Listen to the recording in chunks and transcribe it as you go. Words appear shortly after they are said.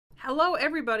Hello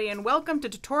everybody and welcome to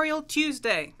Tutorial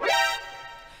Tuesday.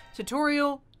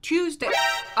 Tutorial Tuesday.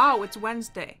 Oh, it's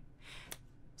Wednesday.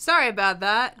 Sorry about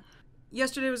that.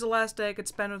 Yesterday was the last day I could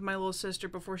spend with my little sister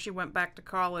before she went back to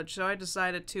college, so I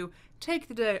decided to take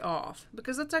the day off,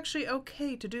 because that's actually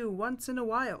okay to do once in a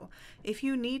while. If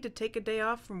you need to take a day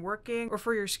off from working or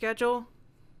for your schedule,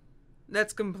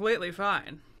 that's completely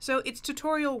fine. So it's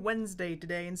Tutorial Wednesday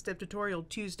today instead of Tutorial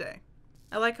Tuesday.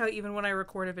 I like how even when I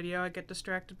record a video I get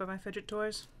distracted by my fidget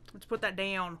toys. Let's put that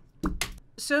down.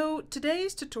 So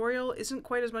today's tutorial isn't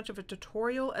quite as much of a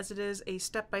tutorial as it is a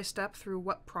step-by-step through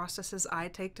what processes I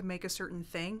take to make a certain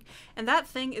thing, and that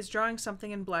thing is drawing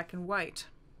something in black and white.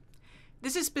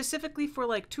 This is specifically for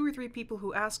like 2 or 3 people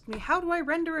who ask me, how do I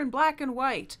render in black and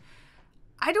white?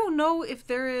 I don't know if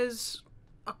there is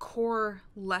a core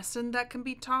lesson that can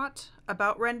be taught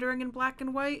about rendering in black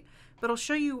and white, but I'll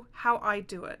show you how I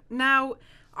do it. Now,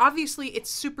 obviously it's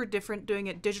super different doing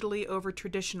it digitally over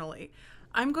traditionally.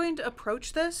 I'm going to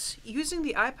approach this using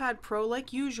the iPad Pro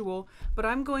like usual, but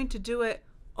I'm going to do it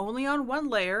only on one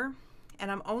layer, and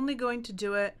I'm only going to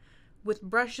do it with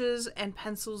brushes and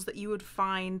pencils that you would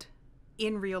find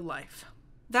in real life.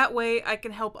 That way I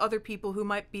can help other people who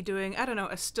might be doing, I don't know,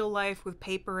 a still life with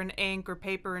paper and ink or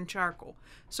paper and charcoal.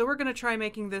 So we're going to try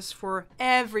making this for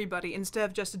everybody instead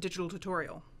of just a digital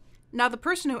tutorial. Now, the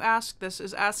person who asked this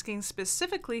is asking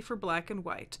specifically for black and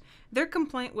white. Their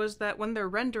complaint was that when they're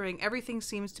rendering, everything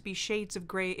seems to be shades of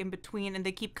gray in between, and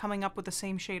they keep coming up with the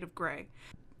same shade of gray.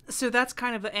 So that's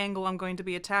kind of the angle I'm going to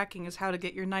be attacking, is how to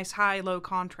get your nice high-low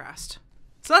contrast.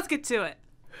 So let's get to it.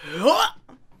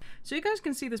 So you guys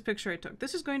can see this picture I took.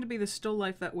 This is going to be the still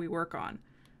life that we work on.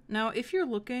 Now, if you're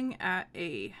looking at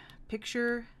a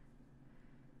picture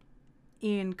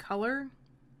in color,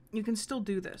 you can still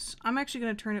do this. I'm actually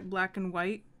going to turn it black and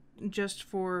white just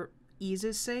for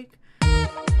ease's sake.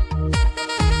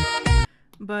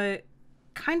 But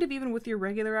kind of even with your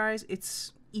regular eyes,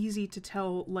 it's easy to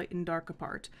tell light and dark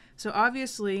apart. So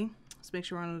obviously, let's make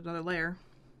sure we're on another layer.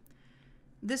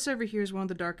 This over here is one of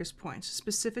the darkest points,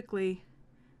 specifically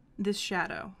this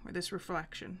shadow, or this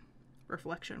reflection.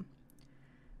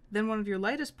 Then one of your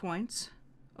lightest points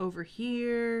over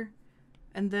here,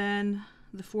 and then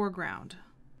the foreground.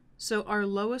 So our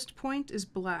lowest point is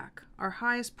black, our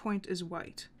highest point is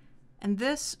white. And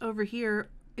this over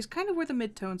here is kind of where the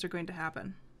midtones are going to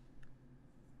happen.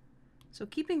 So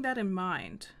keeping that in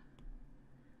mind,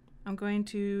 I'm going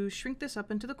to shrink this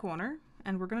up into the corner,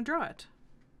 and we're going to draw it.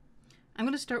 I'm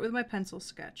going to start with my pencil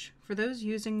sketch. For those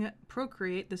using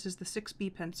Procreate, this is the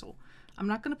 6B pencil. I'm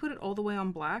not going to put it all the way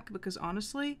on black because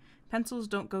honestly, pencils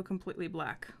don't go completely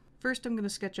black. First, I'm going to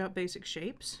sketch out basic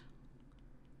shapes.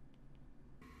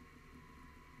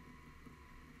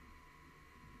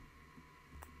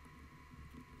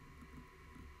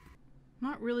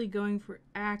 Not really going for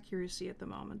accuracy at the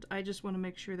moment. I just want to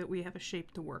make sure that we have a shape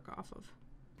to work off of.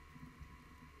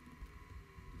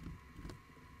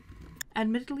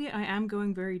 Admittedly, I am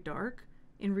going very dark.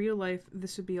 In real life,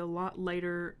 this would be a lot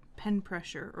lighter pen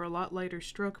pressure or a lot lighter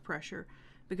stroke pressure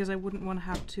because I wouldn't want to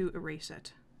have to erase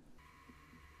it.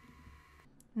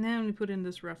 Now I'm going to put in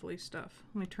this roughly stuff.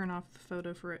 Let me turn off the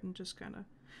photo for it and just kind of,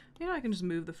 you know, I can just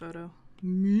move the photo.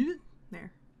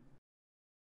 There.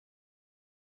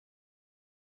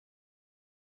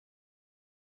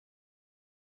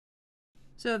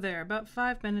 So there, about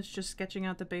 5 minutes just sketching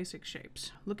out the basic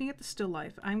shapes. Looking at the still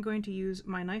life, I'm going to use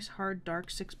my nice hard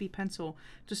dark 6B pencil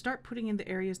to start putting in the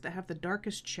areas that have the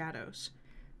darkest shadows.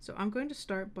 So I'm going to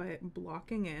start by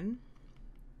blocking in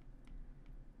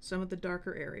some of the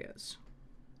darker areas.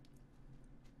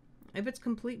 If it's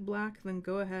complete black, then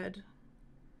go ahead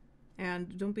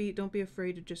and don't be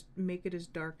afraid to just make it as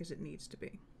dark as it needs to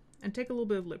be. And take a little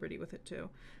bit of liberty with it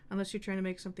too. Unless you're trying to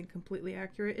make something completely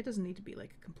accurate, it doesn't need to be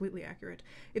like completely accurate.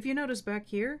 If you notice back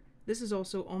here, this is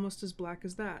also almost as black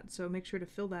as that, so make sure to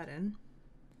fill that in.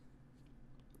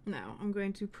 Now, I'm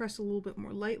going to press a little bit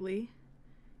more lightly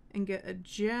and get a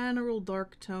general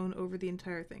dark tone over the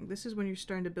entire thing. This is when you're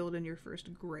starting to build in your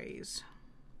first grays.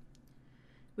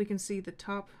 We can see the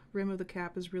top rim of the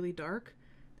cap is really dark.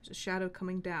 There's a shadow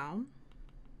coming down,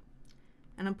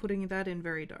 and I'm putting that in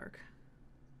very dark.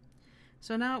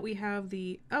 So now we have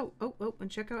the, and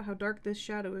check out how dark this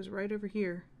shadow is right over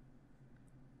here.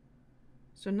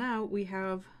 So now we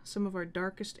have some of our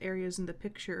darkest areas in the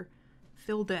picture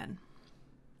filled in.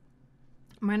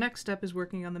 My next step is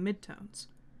working on the midtones.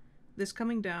 This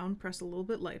coming down, press a little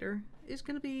bit lighter, is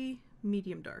going to be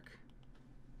medium dark.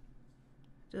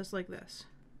 Just like this.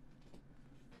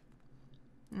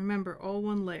 And remember, all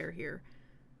one layer here.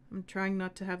 I'm trying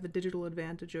not to have the digital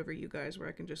advantage over you guys where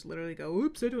I can just literally go,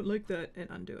 oops, I don't like that, and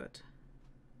undo it.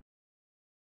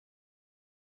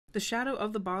 The shadow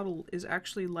of the bottle is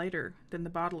actually lighter than the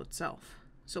bottle itself,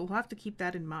 so we'll have to keep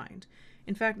that in mind.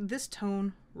 In fact, this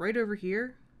tone right over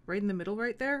here, right in the middle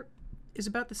right there, is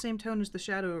about the same tone as the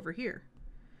shadow over here.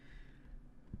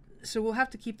 So we'll have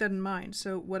to keep that in mind.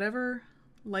 So whatever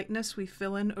lightness we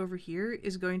fill in over here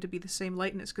is going to be the same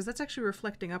lightness, because that's actually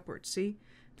reflecting upwards. See?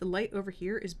 The light over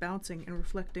here is bouncing and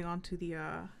reflecting onto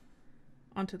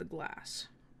the glass.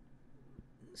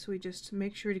 So we just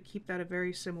make sure to keep that a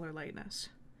very similar lightness.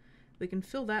 We can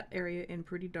fill that area in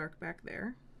pretty dark back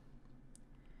there.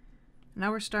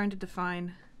 Now we're starting to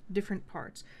define different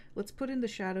parts. Let's put in the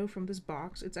shadow from this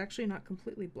box. It's actually not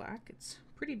completely black. It's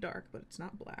pretty dark, but it's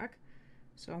not black.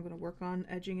 So I'm going to work on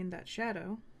edging in that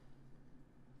shadow.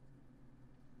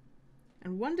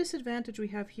 And one disadvantage we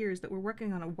have here is that we're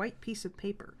working on a white piece of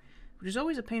paper, which is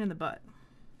always a pain in the butt.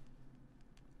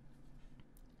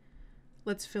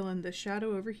 Let's fill in the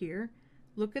shadow over here.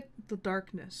 Look at the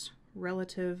darkness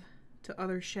relative to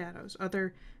other shadows,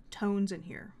 other tones in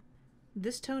here.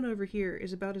 This tone over here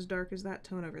is about as dark as that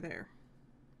tone over there.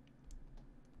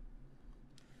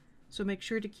 So make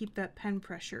sure to keep that pen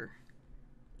pressure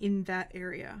in that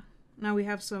area. Now we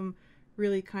have some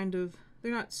really kind of,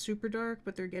 they're not super dark,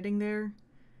 but they're getting there.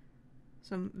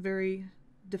 Some very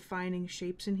defining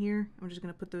shapes in here. I'm just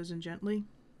going to put those in gently.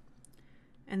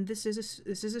 And this is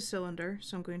a cylinder,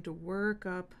 so I'm going to work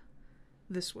up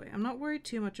this way. I'm not worried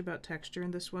too much about texture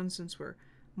in this one since we're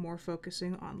more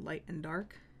focusing on light and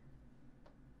dark.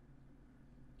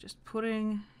 Just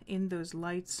putting in those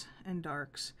lights and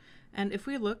darks. And if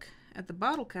we look at the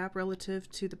bottle cap relative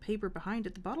to the paper behind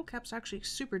it, the bottle cap's actually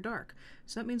super dark.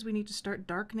 So that means we need to start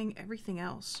darkening everything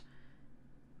else,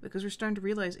 because we're starting to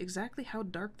realize exactly how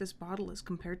dark this bottle is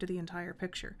compared to the entire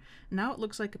picture. Now it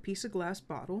looks like a piece of glass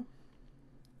bottle.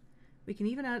 We can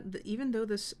even add, even though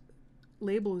this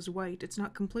label is white, it's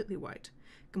not completely white.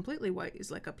 Completely white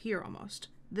is like up here almost.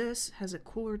 This has a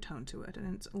cooler tone to it,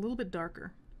 and it's a little bit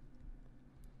darker.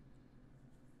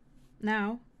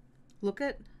 Now, look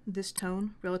at this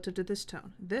tone relative to this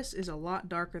tone. This is a lot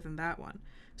darker than that one.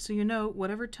 So you know,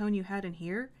 whatever tone you had in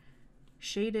here,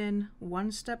 shade in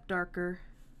one step darker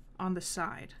on the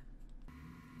side.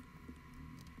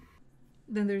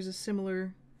 Then there's a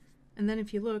similar, and then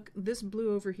if you look, this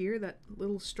blue over here, that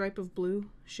little stripe of blue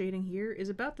shading here, is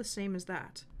about the same as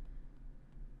that.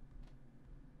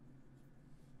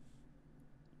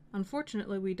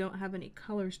 Unfortunately, we don't have any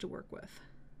colors to work with,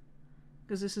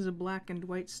 because this is a black and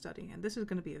white study, and this is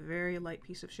going to be a very light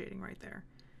piece of shading right there.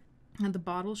 And the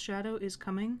bottle shadow is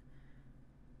coming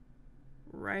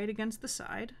right against the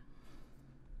side.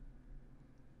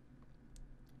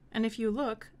 And if you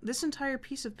look, this entire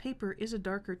piece of paper is a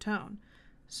darker tone.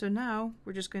 So now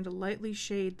we're just going to lightly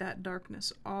shade that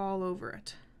darkness all over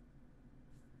it,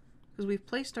 because we've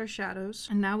placed our shadows,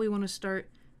 and now we want to start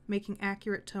making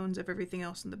accurate tones of everything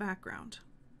else in the background.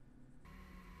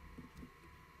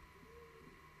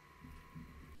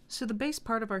 So the base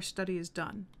part of our study is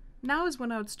done. Now is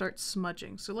when I would start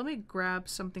smudging. So let me grab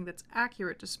something that's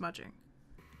accurate to smudging.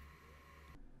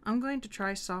 I'm going to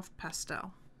try soft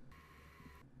pastel.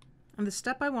 And the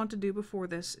step I want to do before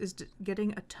this is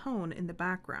getting a tone in the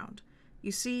background.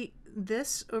 You see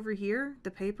this over here,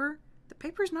 the paper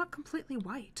is not completely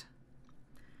white.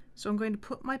 So I'm going to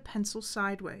put my pencil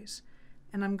sideways,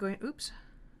 and I'm going, oops,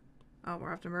 oh, we'll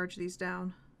have to merge these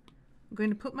down. I'm going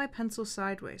to put my pencil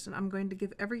sideways, and I'm going to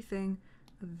give everything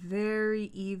a very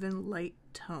even light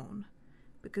tone,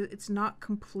 because it's not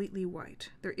completely white.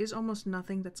 There is almost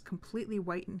nothing that's completely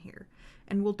white in here.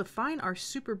 And we'll define our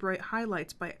super bright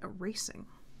highlights by erasing.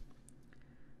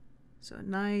 So a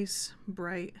nice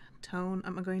bright tone.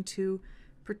 I'm going to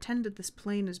pretend that this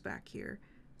plane is back here.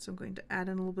 So I'm going to add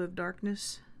in a little bit of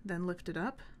darkness, then lift it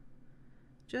up.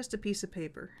 Just a piece of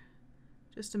paper.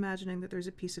 Just imagining that there's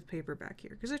a piece of paper back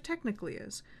here, because there technically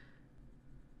is.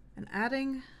 And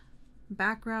adding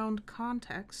background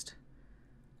context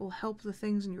will help the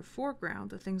things in your foreground,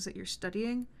 the things that you're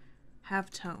studying, have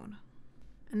tone.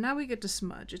 And now we get to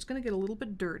smudge. It's going to get a little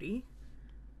bit dirty,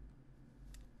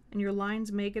 and your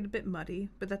lines may get a bit muddy,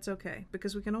 but that's okay,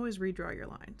 because we can always redraw your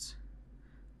lines.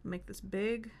 Make this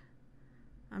big.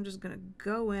 I'm just going to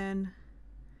go in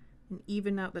and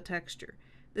even out the texture.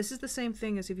 This is the same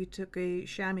thing as if you took a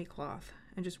chamois cloth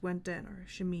and just went in, or a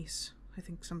chemise, I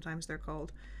think sometimes they're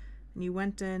called, and you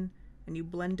went in and you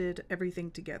blended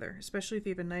everything together, especially if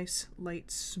you have a nice, light,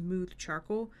 smooth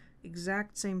charcoal.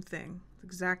 Exact same thing. It's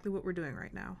exactly what we're doing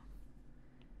right now.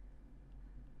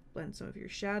 Blend some of your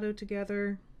shadow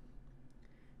together.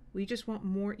 We just want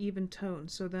more even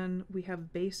tones, so then we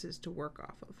have bases to work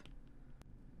off of.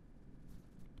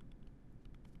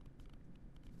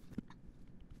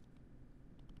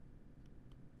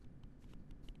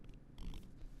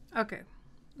 Okay,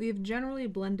 we have generally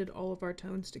blended all of our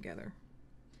tones together.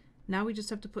 Now we just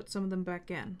have to put some of them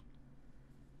back in.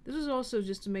 This is also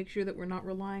just to make sure that we're not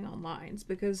relying on lines,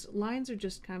 because lines are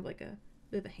just kind of like a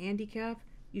bit of a handicap.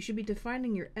 You should be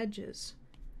defining your edges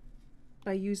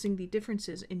by using the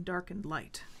differences in dark and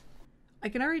light. I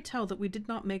can already tell that we did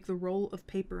not make the roll of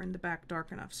paper in the back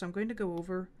dark enough, so I'm going to go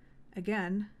over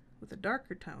again with a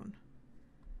darker tone.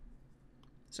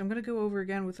 So I'm going to go over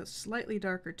again with a slightly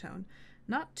darker tone.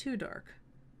 Not too dark,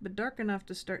 but dark enough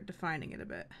to start defining it a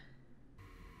bit.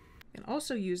 You can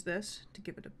also use this to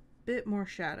give it a bit more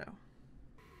shadow.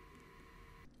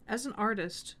 As an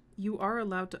artist, you are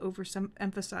allowed to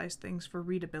overemphasize things for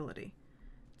readability.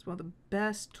 It's one of the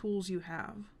best tools you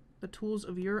have, the tools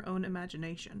of your own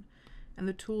imagination, and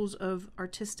the tools of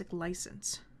artistic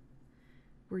license.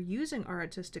 We're using our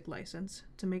artistic license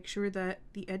to make sure that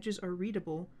the edges are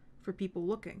readable for people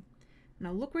looking.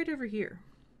 Now look right over here.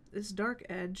 This dark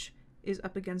edge is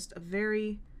up against a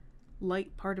very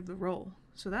light part of the roll.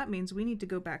 So that means we need to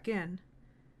go back in,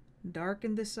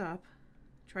 darken this up,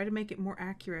 try to make it more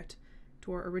accurate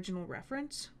to our original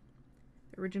reference.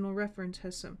 The original reference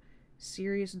has some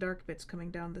serious dark bits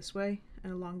coming down this way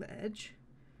and along the edge.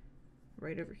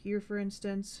 Right over here, for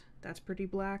instance, that's pretty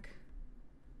black.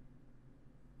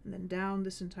 And then down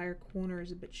this entire corner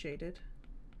is a bit shaded.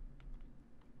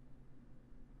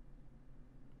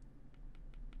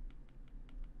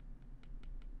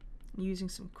 I'm using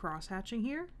some cross-hatching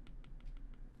here.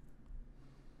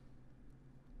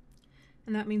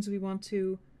 And that means we want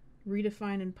to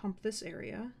redefine and pump this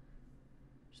area.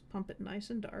 Just pump it nice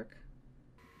and dark.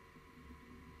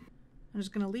 I'm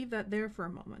just going to leave that there for a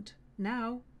moment.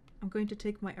 Now I'm going to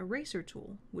take my eraser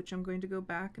tool, which I'm going to go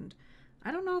back and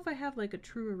I don't know if I have like a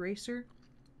true eraser,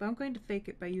 but I'm going to fake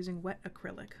it by using wet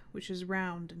acrylic, which is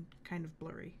round and kind of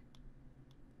blurry.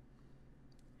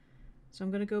 So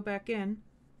I'm going to go back in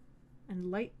and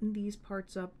lighten these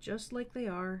parts up just like they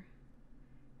are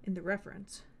in the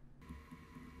reference.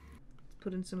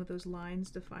 Put in some of those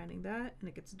lines defining that, and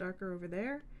it gets darker over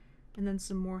there, and then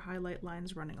some more highlight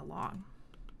lines running along.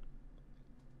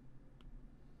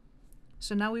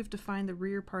 So now we've defined the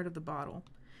rear part of the bottle.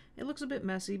 It looks a bit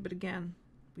messy, but again,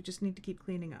 we just need to keep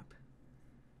cleaning up.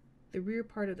 The rear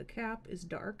part of the cap is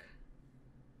dark.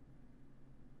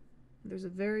 There's a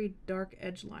very dark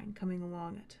edge line coming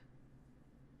along it.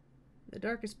 The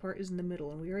darkest part is in the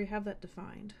middle, and we already have that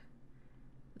defined.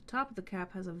 The top of the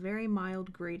cap has a very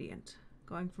mild gradient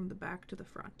going from the back to the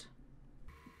front.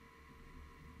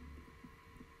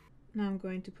 Now I'm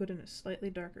going to put in a slightly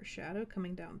darker shadow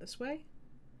coming down this way,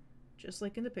 just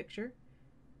like in the picture.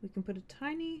 We can put a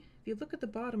tiny, if you look at the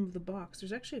bottom of the box,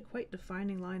 there's actually a quite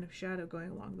defining line of shadow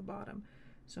going along the bottom.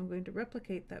 So I'm going to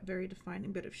replicate that very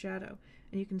defining bit of shadow,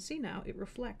 and you can see now it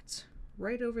reflects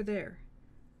right over there,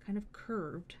 kind of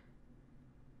curved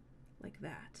like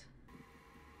that.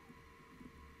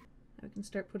 Now we can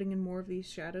start putting in more of these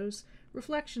shadows.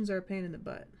 Reflections are a pain in the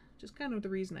butt. Just kind of the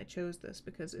reason I chose this,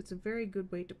 because it's a very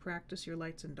good way to practice your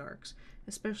lights and darks,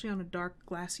 especially on a dark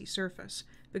glassy surface,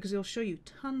 because it'll show you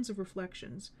tons of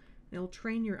reflections, and it'll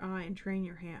train your eye and train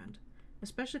your hand,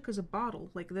 especially because a bottle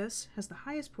like this has the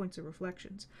highest points of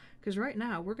reflections. Because right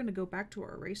now we're going to go back to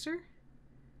our eraser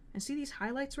and see these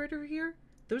highlights right over here?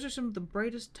 Those are some of the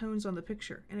brightest tones on the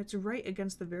picture, and it's right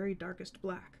against the very darkest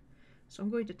black. So I'm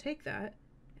going to take that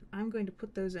and I'm going to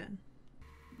put those in.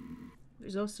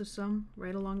 There's also some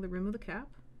right along the rim of the cap.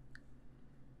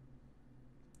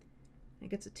 It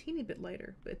gets a teeny bit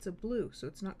lighter, but it's a blue, so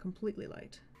it's not completely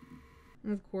light.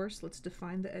 And of course, let's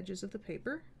define the edges of the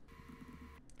paper.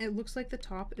 It looks like the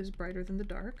top is brighter than the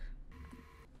dark.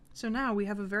 So now we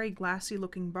have a very glassy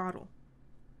looking bottle.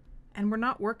 And we're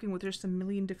not working with just a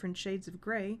million different shades of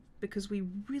gray, because we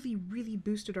really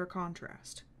boosted our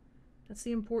contrast. That's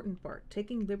the important part,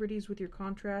 taking liberties with your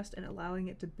contrast and allowing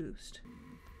it to boost.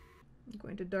 I'm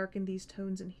going to darken these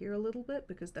tones in here a little bit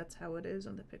because that's how it is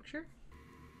on the picture.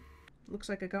 Looks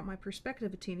like I got my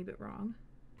perspective a teeny bit wrong.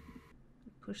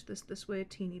 Push this way a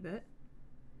teeny bit.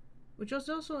 Which is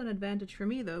also an advantage for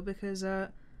me though, because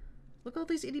look at all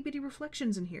these itty bitty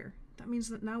reflections in here. That means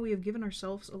that now we have given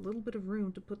ourselves a little bit of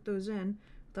room to put those in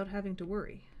without having to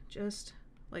worry. Just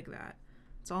like that.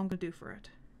 That's all I'm going to do for it.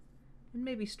 And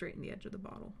maybe straighten the edge of the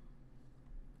bottle.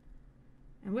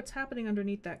 And what's happening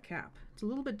underneath that cap? It's a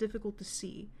little bit difficult to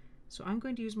see, so I'm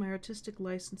going to use my artistic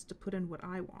license to put in what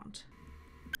I want.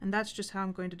 And that's just how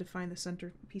I'm going to define the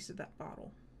center piece of that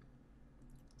bottle,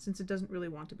 since it doesn't really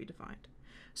want to be defined.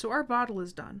 So our bottle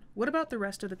is done. What about the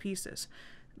rest of the pieces?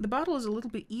 The bottle is a little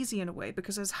bit easy in a way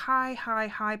because it has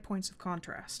high points of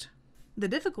contrast. The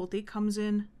difficulty comes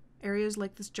in areas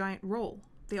like this giant roll.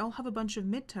 they all have a bunch of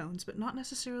midtones, but not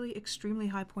necessarily extremely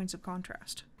high points of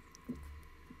contrast.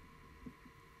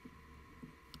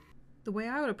 The way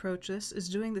I would approach this is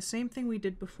doing the same thing we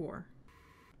did before.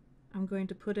 I'm going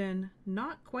to put in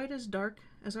not quite as dark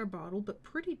as our bottle, but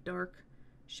pretty dark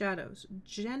shadows,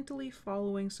 gently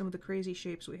following some of the crazy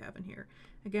shapes we have in here.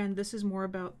 Again, this is more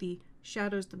about the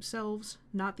shadows themselves,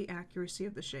 not the accuracy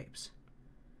of the shapes.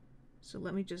 So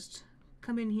let me just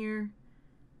come in here,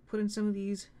 put in some of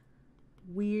these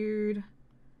weird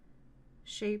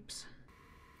shapes.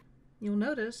 You'll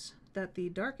notice that the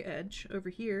dark edge over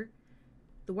here,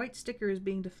 the white sticker is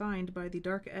being defined by the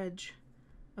dark edge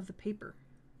of the paper.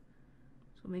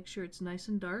 So make sure it's nice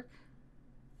and dark,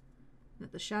 and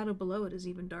that the shadow below it is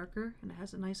even darker, and it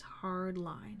has a nice hard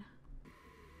line.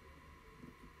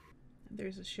 And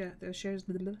there's a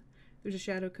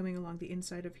shadow coming along the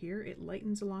inside of here. It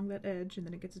lightens along that edge, and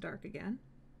then it gets dark again.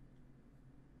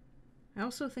 I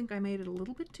also think I made it a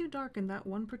little bit too dark in that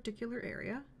one particular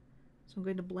area, so I'm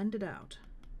going to blend it out.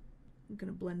 I'm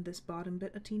going to blend this bottom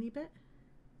bit a teeny bit.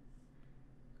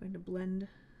 I'm going to blend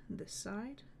this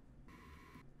side.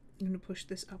 I'm going to push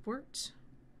this upwards.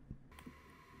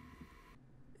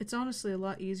 It's honestly a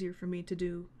lot easier for me to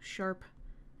do sharp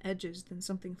edges than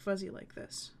something fuzzy like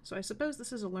this, so I suppose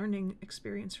this is a learning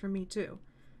experience for me too.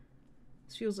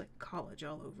 This feels like college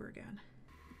all over again.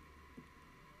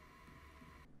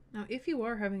 Now, if you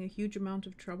are having a huge amount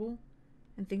of trouble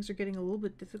and things are getting a little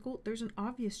bit difficult, there's an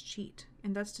obvious cheat,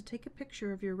 and that's to take a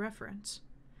picture of your reference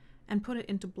and put it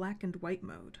into black and white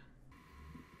mode.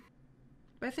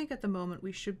 But I think at the moment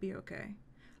we should be okay.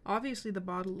 Obviously the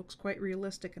bottle looks quite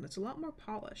realistic and it's a lot more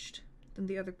polished than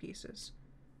the other pieces.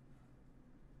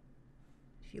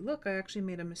 If you look, I actually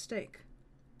made a mistake.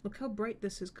 Look how bright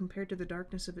this is compared to the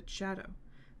darkness of its shadow.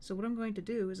 So what I'm going to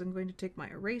do is I'm going to take my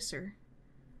eraser,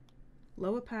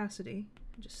 low opacity,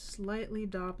 and just slightly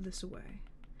daub this away.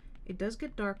 It does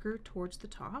get darker towards the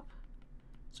top,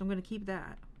 so I'm going to keep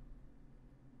that.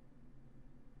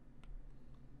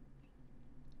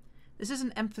 This is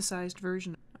an emphasized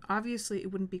version. Obviously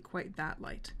it wouldn't be quite that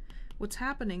light. What's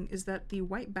happening is that the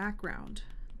white background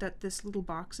that this little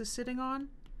box is sitting on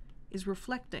is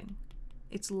reflecting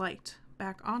its light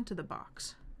back onto the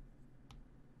box.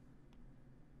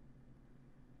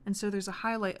 And so there's a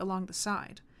highlight along the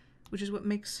side, which is what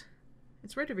makes,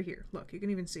 it's right over here. Look, you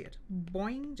can even see it.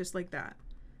 Boing, just like that.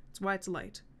 That's why it's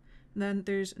light. And then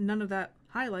there's none of that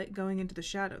highlight going into the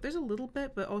shadow. There's a little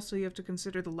bit, but also you have to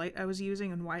consider the light I was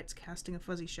using and why it's casting a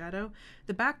fuzzy shadow.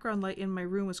 The background light in my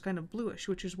room was kind of bluish,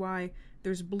 which is why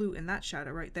there's blue in that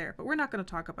shadow right there. But we're not going to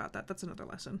talk about that. That's another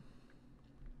lesson.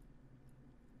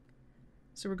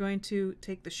 So we're going to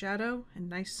take the shadow and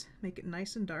make it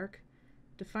nice and dark.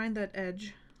 Define that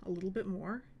edge a little bit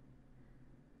more.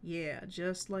 Yeah,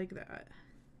 just like that.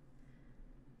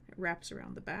 It wraps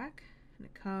around the back and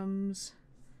it comes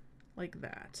like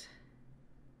that.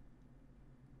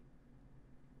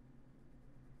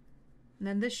 And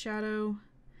then this shadow,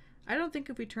 I don't think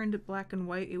if we turned it black and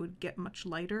white it would get much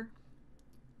lighter,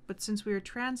 but since we are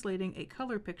translating a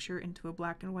color picture into a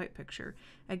black and white picture,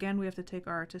 again we have to take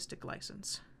our artistic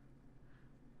license.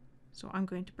 So I'm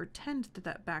going to pretend that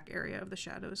that back area of the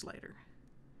shadow is lighter.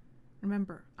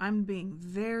 Remember, I'm being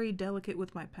very delicate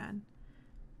with my pen.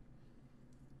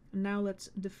 And now let's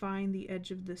define the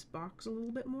edge of this box a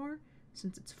little bit more,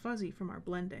 since it's fuzzy from our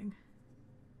blending.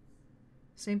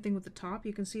 Same thing with the top.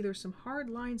 You can see there's some hard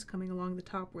lines coming along the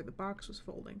top where the box was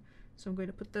folding. So I'm going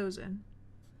to put those in.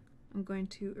 I'm going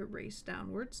to erase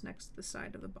downwards next to the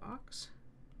side of the box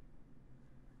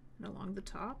and along the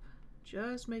top,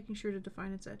 just making sure to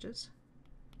define its edges.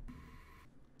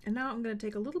 And now I'm going to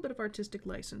take a little bit of artistic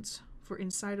license for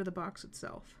inside of the box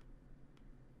itself.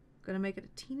 I'm going to make it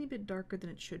a teeny bit darker than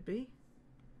it should be,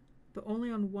 but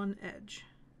only on one edge.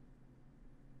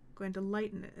 I'm going to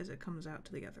lighten it as it comes out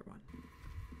to the other one.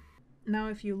 Now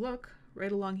if you look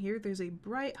right along here, there's a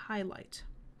bright highlight.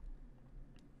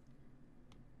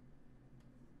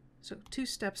 So 2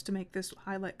 steps to make this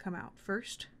highlight come out.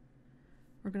 First,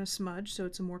 we're going to smudge so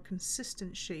it's a more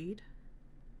consistent shade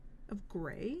of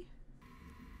gray.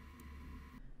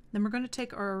 Then we're going to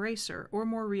take our eraser, or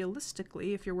more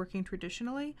realistically, if you're working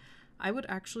traditionally, I would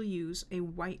actually use a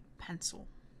white pencil,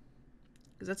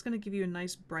 because that's going to give you a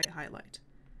nice bright highlight.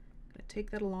 I'm going to take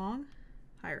that along,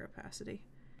 higher opacity,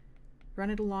 run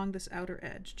it along this outer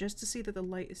edge, just to see that the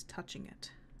light is touching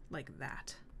it, like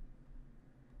that.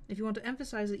 If you want to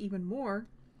emphasize it even more,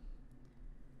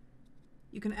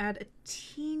 you can add a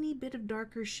teeny bit of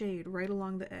darker shade right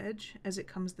along the edge as it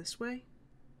comes this way,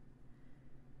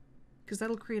 because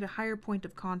that'll create a higher point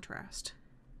of contrast.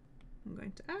 I'm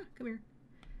going to, come here.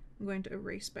 I'm going to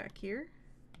erase back here,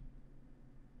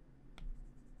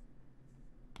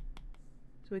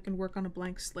 so I can work on a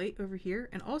blank slate over here.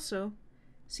 And also,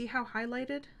 see how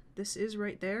highlighted this is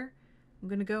right there? I'm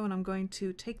going to go and I'm going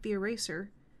to take the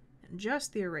eraser, and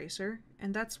just the eraser,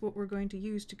 and that's what we're going to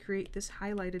use to create this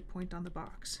highlighted point on the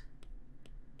box.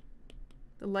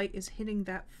 The light is hitting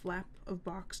that flap of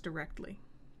box directly.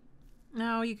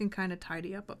 Now you can kind of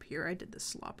tidy up here. I did this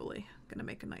sloppily. I'm going to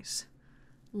make a nice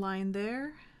line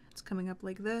there. It's coming up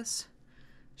like this.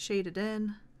 Shade it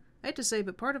in. I hate to say,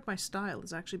 but part of my style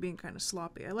is actually being kind of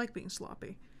sloppy. I like being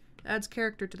sloppy. It adds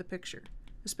character to the picture,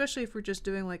 especially if we're just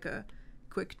doing like a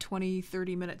quick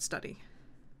 20-30 minute study.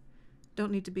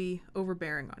 Don't need to be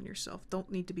overbearing on yourself.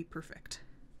 Don't need to be perfect.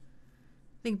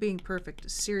 I think being perfect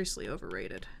is seriously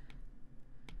overrated.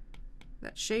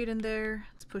 That shade in there.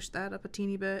 Let's push that up a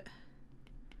teeny bit.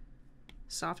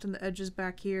 Soften the edges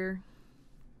back here.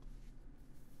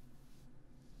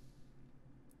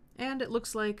 And it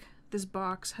looks like this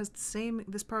box has the same,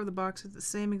 this part of the box has the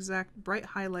same exact bright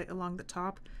highlight along the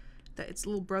top that its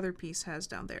little brother piece has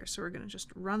down there. So we're going to just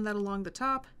run that along the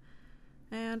top.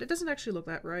 And it doesn't actually look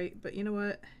that right, but you know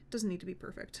what? It doesn't need to be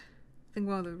perfect. I think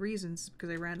one of the reasons is because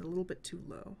I ran it a little bit too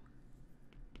low.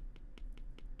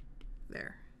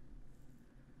 There.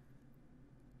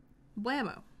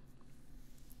 Blammo.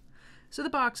 So the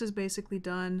box is basically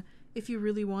done. If you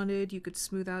really wanted, you could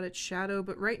smooth out its shadow,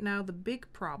 but right now the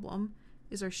big problem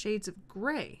is our shades of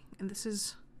gray, and this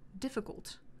is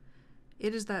difficult.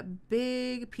 It is that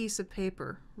big piece of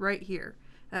paper right here.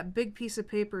 That big piece of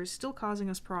paper is still causing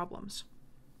us problems.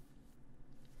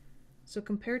 So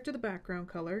compared to the background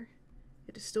color,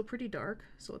 it is still pretty dark,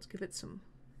 so let's give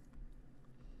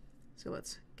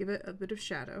it a bit of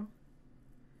shadow.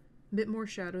 A bit more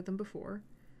shadow than before.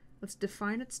 Let's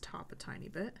define its top a tiny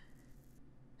bit.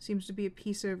 Seems to be a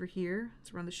piece over here.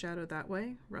 Let's run the shadow that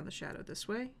way, run the shadow this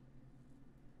way.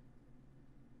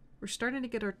 We're starting to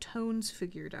get our tones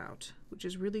figured out, which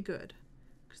is really good,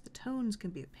 because the tones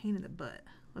can be a pain in the butt,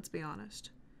 let's be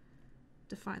honest.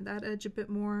 Define that edge a bit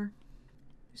more.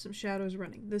 Do some shadows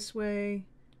running this way.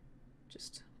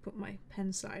 Just put my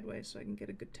pen sideways so I can get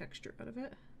a good texture out of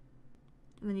it.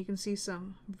 And then you can see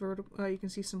some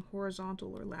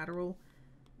horizontal or lateral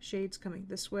shades coming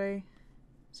this way.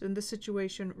 So in this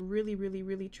situation,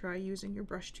 really try using your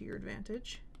brush to your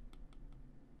advantage.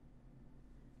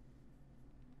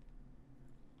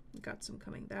 Got some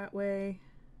coming that way.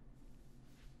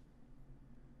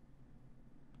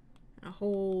 And a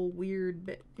whole weird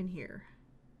bit in here.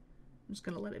 I'm just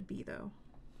gonna let it be though.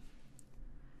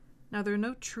 Now there are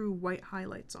no true white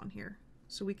highlights on here,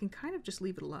 so we can kind of just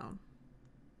leave it alone.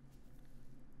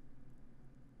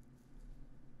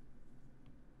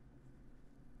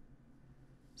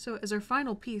 So as our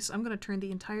final piece, I'm going to turn the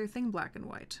entire thing black and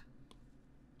white.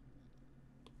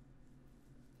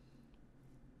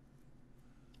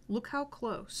 Look how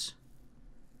close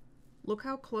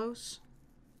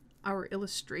our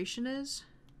illustration is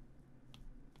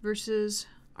versus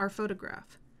our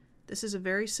photograph. This is a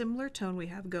very similar tone we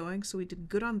have going, so we did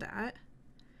good on that.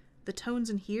 The tones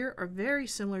in here are very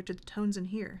similar to the tones in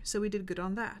here, so we did good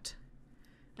on that.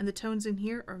 And the tones in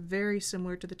here are very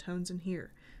similar to the tones in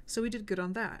here, so we did good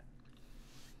on that.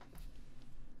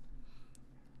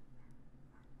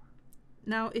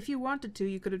 Now, if you wanted to,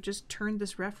 you could have just turned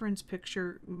this reference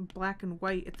picture black and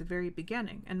white at the very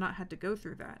beginning and not had to go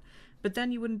through that. But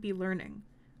then you wouldn't be learning.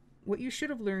 What you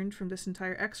should have learned from this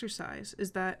entire exercise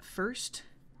is that first,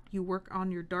 you work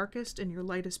on your darkest and your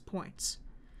lightest points.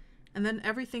 And then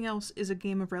everything else is a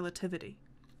game of relativity.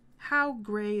 How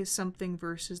gray is something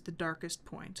versus the darkest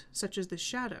point, such as the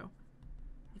shadow?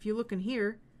 If you look in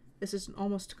here, this is an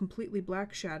almost completely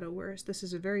black shadow, whereas this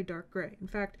is a very dark gray. In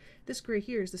fact, this gray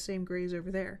here is the same gray as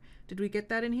over there. Did we get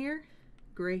that in here?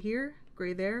 Gray here,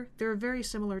 gray there. They're a very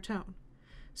similar tone.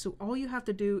 So all you have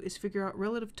to do is figure out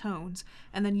relative tones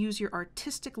and then use your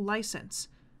artistic license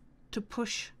to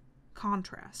push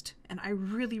contrast. And I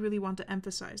really want to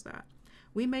emphasize that.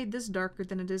 We made this darker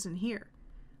than it is in here,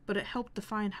 but it helped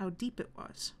define how deep it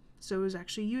was. So it was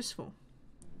actually useful.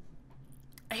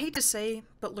 I hate to say,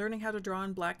 but learning how to draw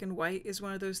in black and white is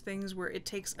one of those things where it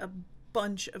takes a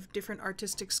bunch of different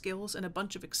artistic skills and a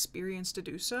bunch of experience to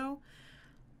do so.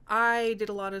 I did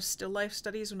a lot of still life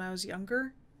studies when I was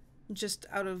younger, just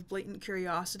out of blatant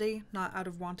curiosity, not out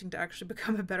of wanting to actually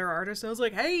become a better artist. I was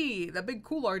like, hey, the big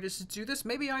cool artists do this,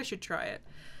 maybe I should try it.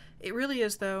 It really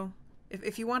is, though.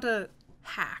 If you want to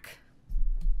hack,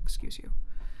 excuse you,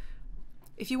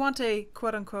 if you want a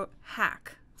quote-unquote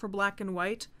hack for black and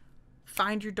white,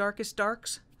 find your darkest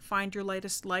darks, find your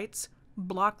lightest lights,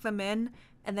 block them in,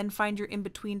 and then find your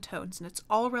in-between tones. And it's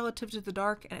all relative to the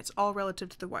dark, and it's all relative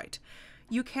to the white.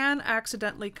 You can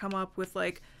accidentally come up with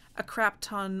like a crap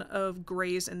ton of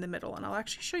grays in the middle, and I'll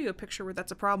actually show you a picture where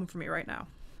that's a problem for me right now.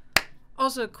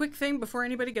 Also, quick thing before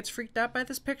anybody gets freaked out by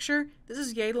this picture, this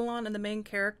is Eidolon and the main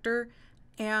character,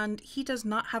 and he does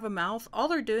not have a mouth. All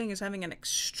they're doing is having an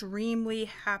extremely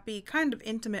happy, kind of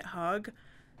intimate hug.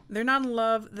 They're not in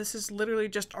love. This is literally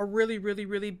just a really, really,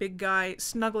 really big guy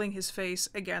snuggling his face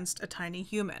against a tiny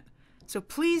human. So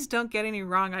please don't get any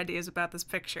wrong ideas about this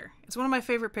picture. It's one of my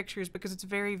favorite pictures because it's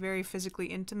very, very physically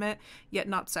intimate, yet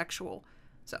not sexual.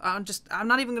 So I'm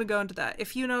not even going to go into that.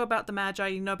 If you know about the Magi,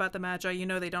 you know about the Magi, you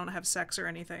know they don't have sex or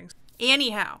anything.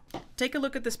 Anyhow, take a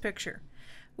look at this picture.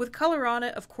 With color on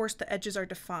it, of course, the edges are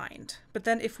defined. But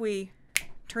then if we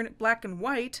turn it black and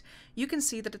white, you can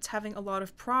see that it's having a lot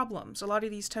of problems. A lot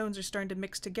of these tones are starting to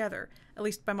mix together, at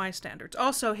least by my standards.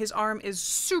 Also, his arm is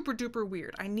super duper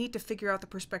weird. I need to figure out the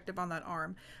perspective on that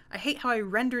arm. I hate how I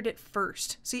rendered it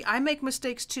first. See, I make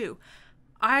mistakes too.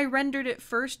 I rendered it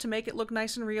first to make it look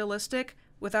nice and realistic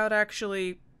without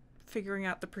actually figuring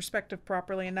out the perspective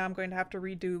properly, and now I'm going to have to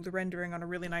redo the rendering on a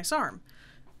really nice arm.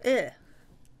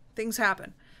 Things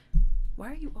happen.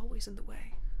 Why are you always in the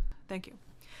way? Thank you.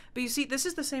 But you see, this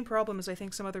is the same problem as I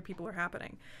think some other people are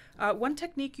happening. One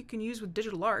technique you can use with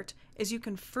digital art is you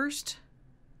can first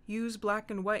use black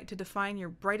and white to define your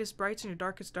brightest brights and your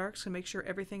darkest darks to make sure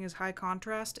everything is high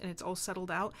contrast and it's all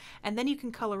settled out. And then you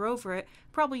can color over it,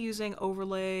 probably using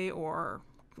overlay or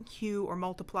hue or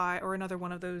multiply or another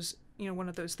one of those, one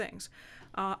of those things.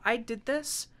 I did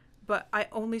this, but I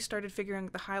only started figuring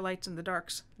out the highlights and the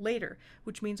darks later,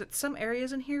 which means that some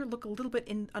areas in here look a little bit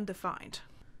undefined.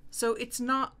 So it's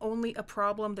not only a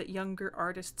problem that younger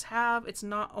artists have, it's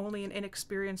not only an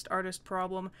inexperienced artist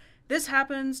problem. This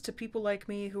happens to people like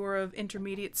me who are of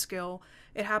intermediate skill.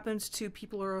 It happens to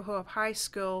people who have high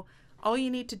skill. All you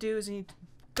need to do is you need to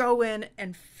go in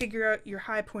and figure out your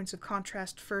high points of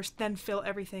contrast first, then fill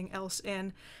everything else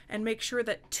in, and make sure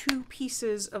that two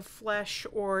pieces of flesh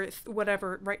or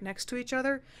whatever right next to each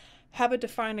other have a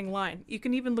defining line. You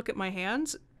can even look at my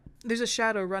hands. There's a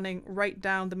shadow running right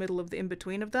down the middle of the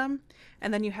in-between of them,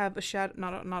 and then you have a shadow,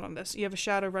 not on this, you have a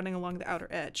shadow running along the outer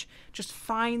edge. Just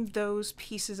find those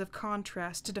pieces of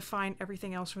contrast to define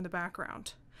everything else from the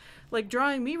background. Like,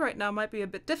 drawing me right now might be a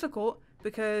bit difficult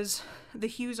because the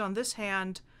hues on this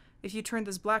hand, if you turn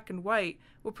this black and white,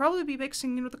 will probably be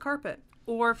mixing in with the carpet.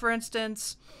 Or, for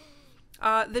instance,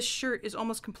 this shirt is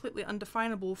almost completely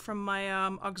undefinable from my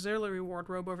auxiliary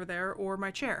wardrobe over there or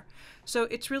my chair. So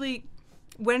it's really,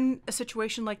 when a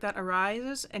situation like that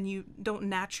arises and you don't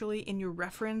naturally in your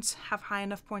reference have high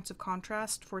enough points of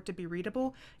contrast for it to be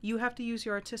readable, you have to use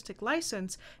your artistic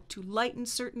license to lighten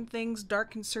certain things,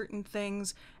 darken certain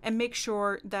things, and make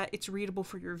sure that it's readable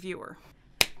for your viewer.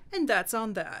 And that's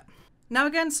on that. Now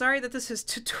again, sorry that this is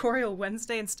Tutorial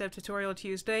Wednesday instead of Tutorial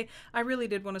Tuesday. I really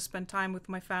did want to spend time with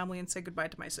my family and say goodbye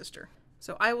to my sister.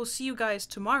 So I will see you guys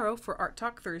tomorrow for Art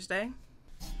Talk Thursday.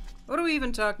 What are we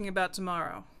even talking about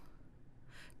tomorrow?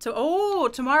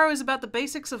 Tomorrow is about the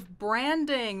basics of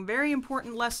branding. Very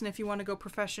important lesson if you want to go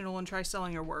professional and try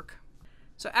selling your work.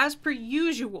 So as per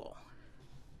usual,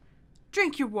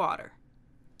 drink your water,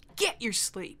 get your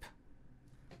sleep,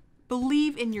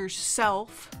 believe in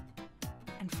yourself,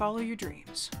 and follow your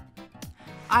dreams.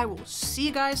 I will see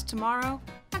you guys tomorrow,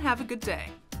 and have a good day.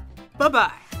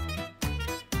 Bye-bye.